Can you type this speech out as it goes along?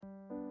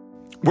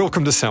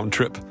Welcome to Sound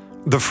Trip.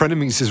 The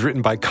Frenemies is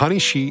written by Connie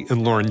Shee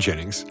and Lauren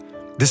Jennings.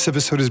 This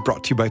episode is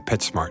brought to you by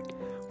PetSmart,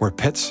 where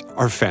pets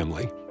are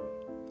family.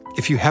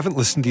 If you haven't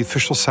listened to the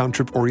official Sound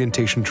Trip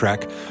orientation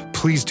track,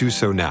 please do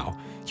so now.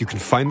 You can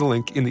find the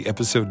link in the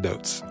episode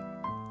notes.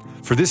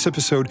 For this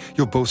episode,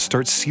 you'll both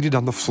start seated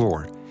on the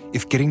floor.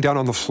 If getting down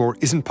on the floor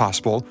isn't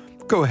possible,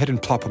 go ahead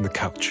and plop on the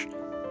couch.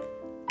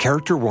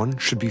 Character 1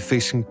 should be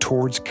facing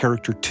towards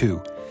Character 2,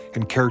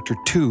 and Character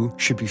 2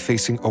 should be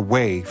facing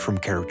away from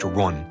Character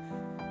 1.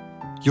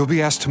 You'll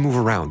be asked to move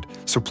around,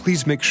 so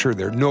please make sure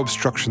there are no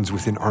obstructions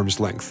within arm's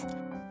length.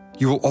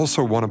 You will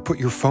also want to put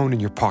your phone in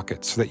your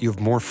pocket so that you have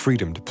more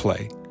freedom to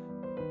play.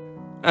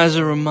 As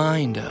a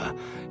reminder,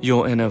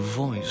 your inner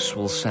voice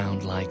will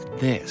sound like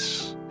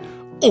this.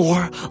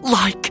 Or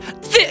like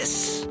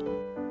this!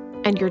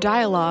 And your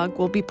dialogue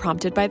will be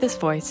prompted by this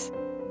voice.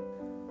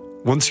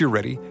 Once you're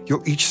ready,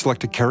 you'll each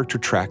select a character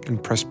track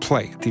and press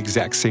play at the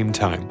exact same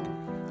time.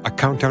 A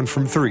countdown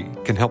from 3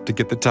 can help to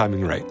get the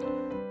timing right.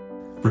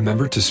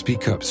 Remember to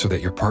speak up so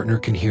that your partner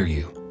can hear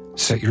you.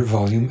 Set your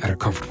volume at a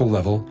comfortable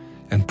level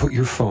and put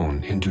your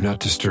phone in Do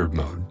Not Disturb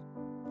mode.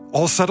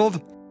 All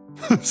settled?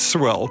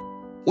 Swell.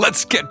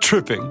 Let's get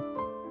tripping!